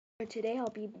Today I'll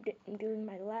be doing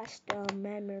my last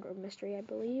man murder mystery, I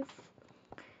believe,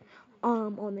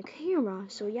 on the camera.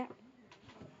 So yeah,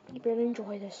 you better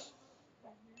enjoy this.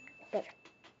 Better.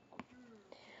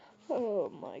 Oh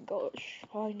my gosh,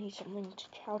 I need something to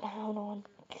chow down on.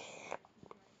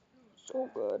 So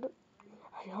good.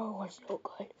 I know I'm so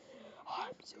good.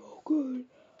 I'm so good.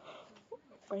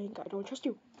 Frank, I don't trust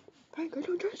you. Frank, I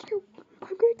don't trust you.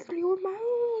 I'm going to clear my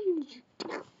own.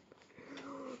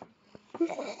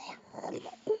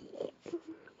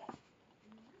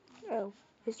 Oh,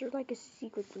 is there like a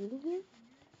secret room here?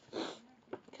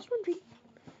 Just wondering.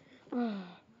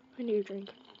 I need a drink.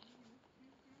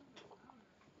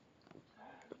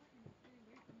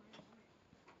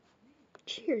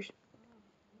 Cheers.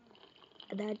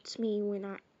 That's me when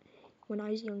I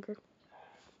was younger.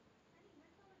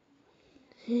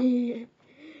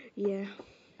 Yeah.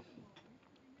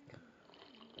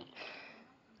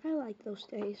 I like those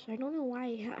days. I don't know why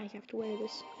I have to wear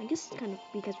this. I guess it's kind of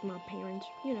because of my parents,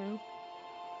 you know.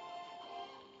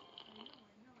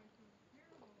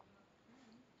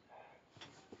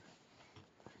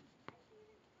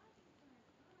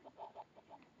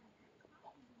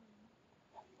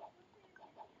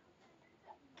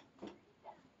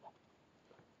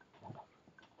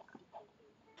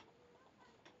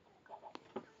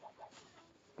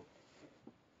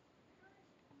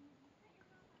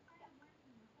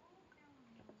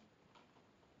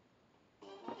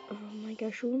 Oh my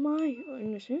gosh, who am I?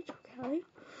 Innocent, okay.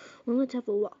 Well, let's have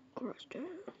a walk across town.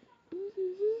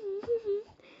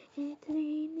 It's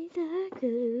raining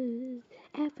tacos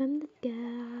out from the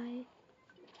sky.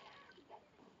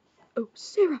 Oh,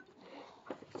 Sarah!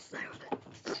 Sarah!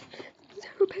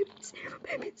 Sarah baby! Sarah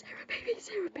baby! Sarah baby!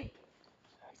 Sarah baby!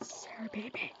 Sarah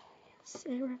baby!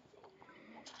 Sarah!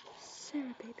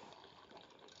 Sarah baby!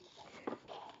 Oh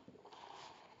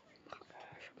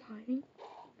gosh, I'm hiding.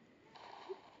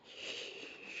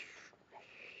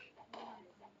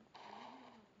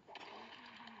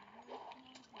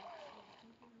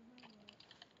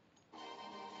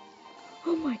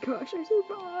 Oh my gosh, I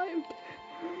survived!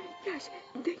 Yes,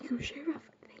 thank you, Sheriff.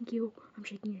 Thank you. I'm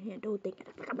shaking your hand. Oh, thank you.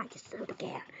 Look at my soda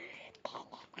can.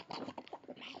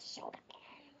 My soda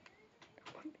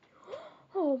can.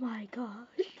 Oh my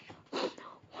gosh.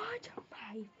 What?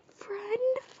 My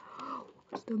friend?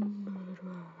 What's the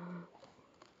matter?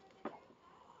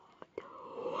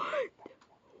 What?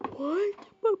 What?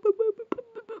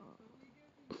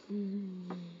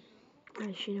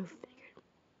 I should have figured.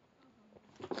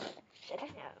 Should have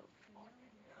known.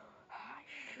 I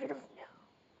should have known.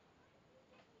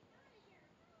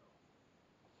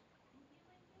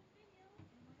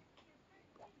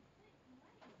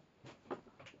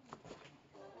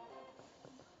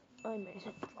 I'm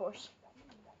innocent, of course.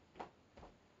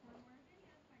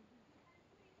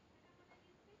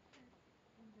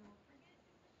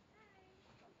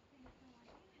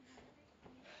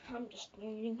 I'm just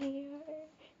standing here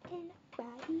in the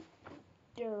body.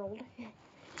 Daryl.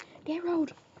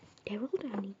 Daryl,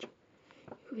 I need you.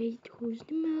 Wait, who's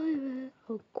the mother?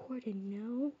 Oh, Gordon,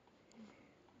 no.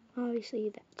 Obviously,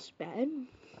 that's bad.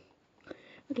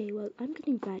 Okay, well, I'm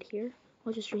getting fat here.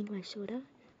 I'll just drink my soda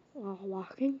while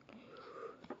walking.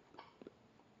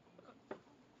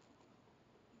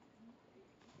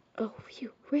 Oh,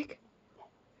 phew, Rick,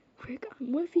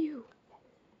 I'm with you.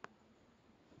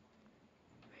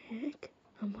 Rick,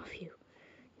 I'm with you.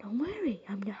 Don't worry,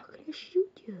 I'm not gonna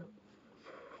shoot you.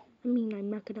 I mean, I'm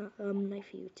not gonna,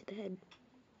 knife you to the head.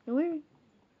 Don't worry.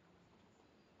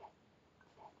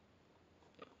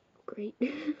 Great.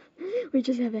 We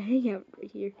just have a hangout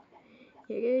right here.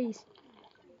 Yeah, guys.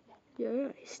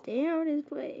 Yeah, stay out of his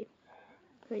way.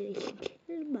 Wait, I can get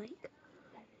the mic.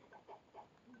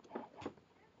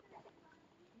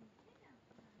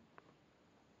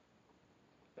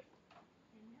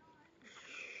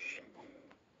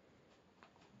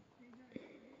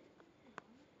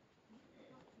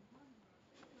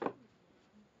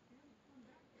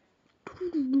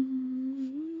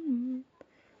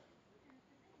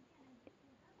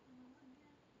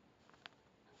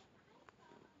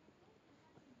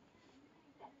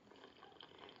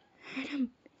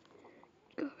 Adam,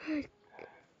 go back.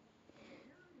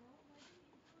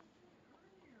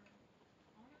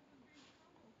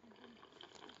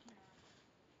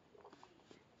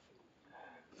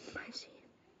 I see him.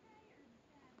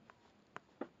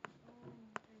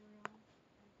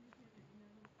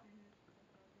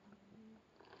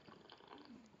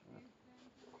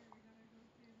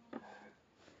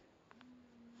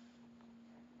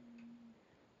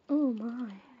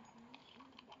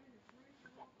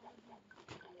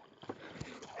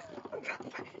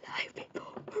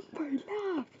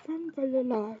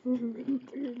 alive.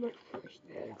 My first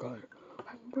day, I'm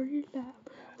pretty loud.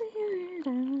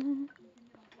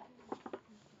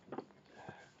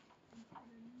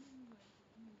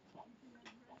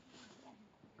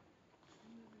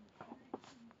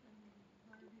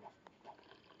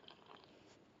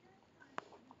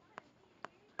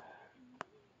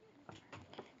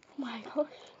 My gosh.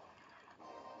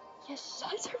 Yes, I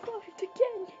survived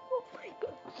again. Oh my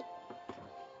gosh.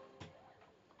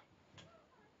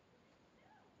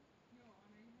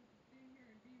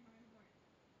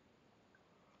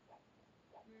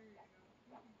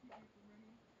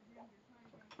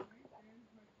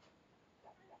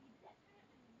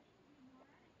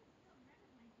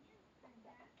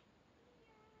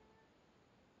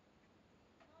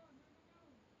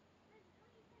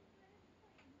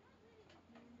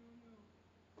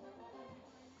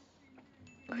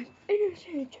 I'm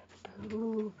innocent.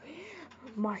 Boo.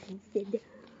 Martin said,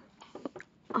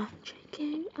 I'm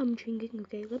drinking,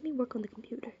 okay? Let me work on the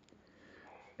computer.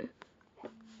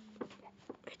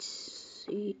 Let's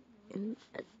see.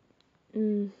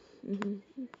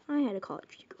 I had a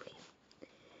college degree.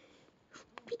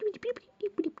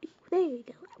 There you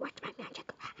go. Watch my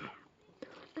magic.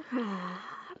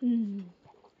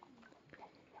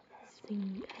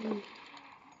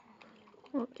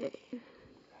 Okay.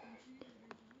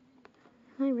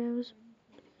 Hi, Rose.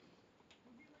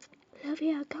 Love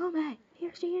you. Call me.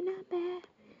 Here's your number.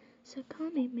 So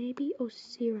call me, maybe. Oh,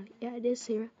 Sarah. Yeah, it is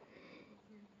Sarah.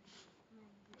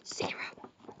 Sarah.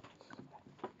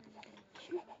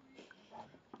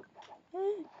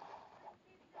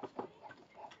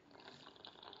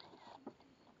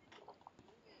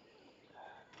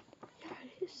 Yeah,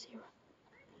 it is Sarah.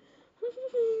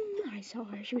 I saw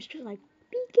her. She was just like,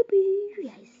 peekaboo.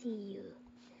 I see you.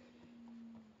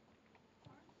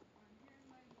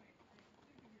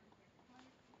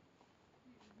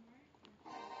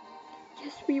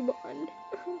 Yes, we won.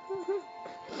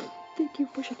 Thank you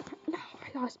for shaking my... No, I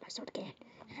lost my soda can.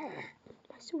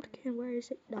 My soda can, where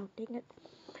is it? No, dang it.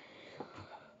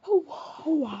 Oh,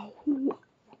 wow.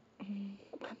 I'm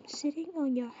sitting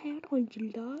on your head on your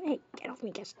love. Hey, get off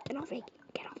me, guest. Get off me.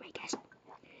 Get off me, guest.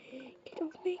 Get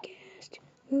off me, guest.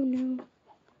 Oh, no.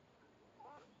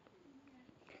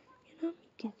 You know,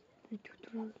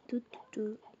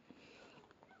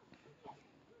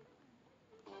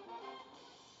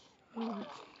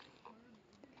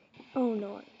 oh,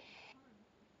 no.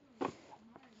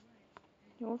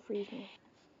 Don't freeze me.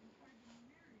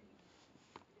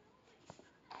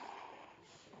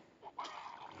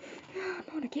 I'm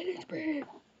on a killing spree.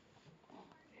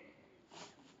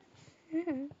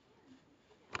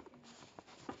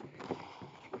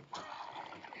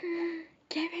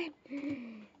 Kevin.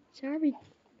 Sorry.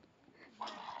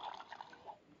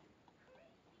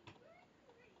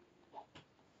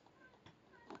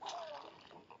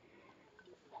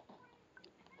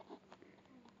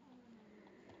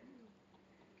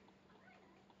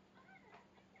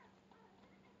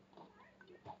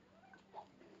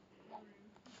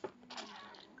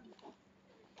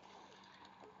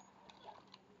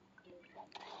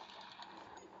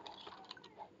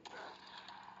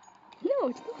 No,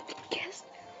 it's not the guest.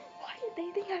 Why did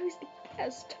they think I was the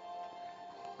guest?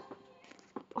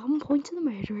 I'm point to the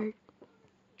murderer.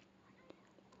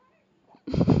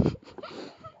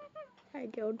 I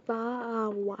killed 5.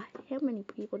 How many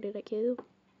people did I kill?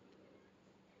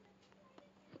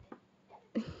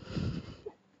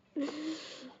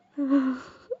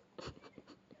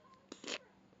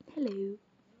 Hello.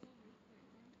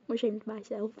 I'm ashamed of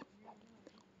myself.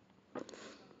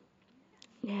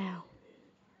 Now,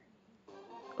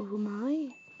 who am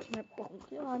I?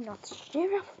 I'm not the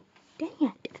sheriff. Dang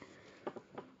it.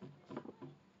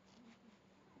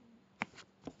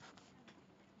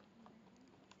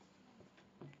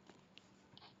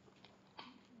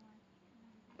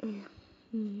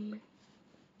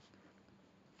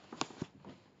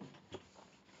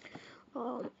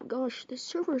 Oh my gosh, this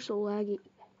server's so laggy.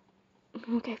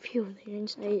 Okay, phew, they didn't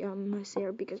say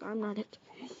Sarah because I'm not it.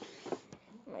 Oh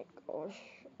my gosh.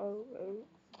 Oh.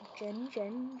 Jen.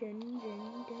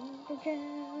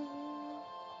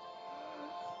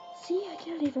 See, I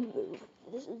can't even move.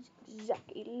 This is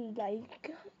exactly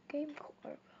like Game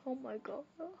Core. Oh my god.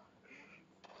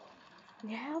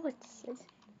 Now it says.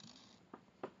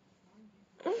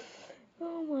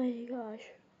 Oh my gosh.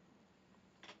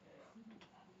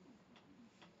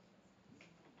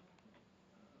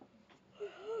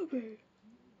 What happened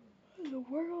in the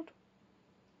world?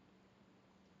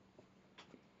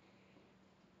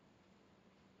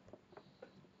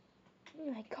 Oh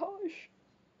my gosh.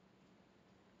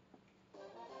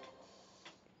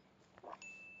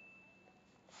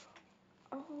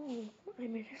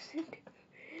 I'm innocent.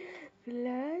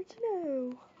 Let's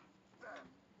know.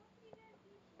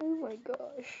 Oh my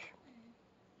gosh.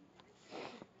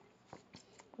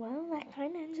 Well, that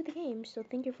kind of ends the game. So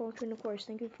thank you for watching, of course.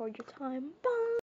 Thank you for your time. Bye.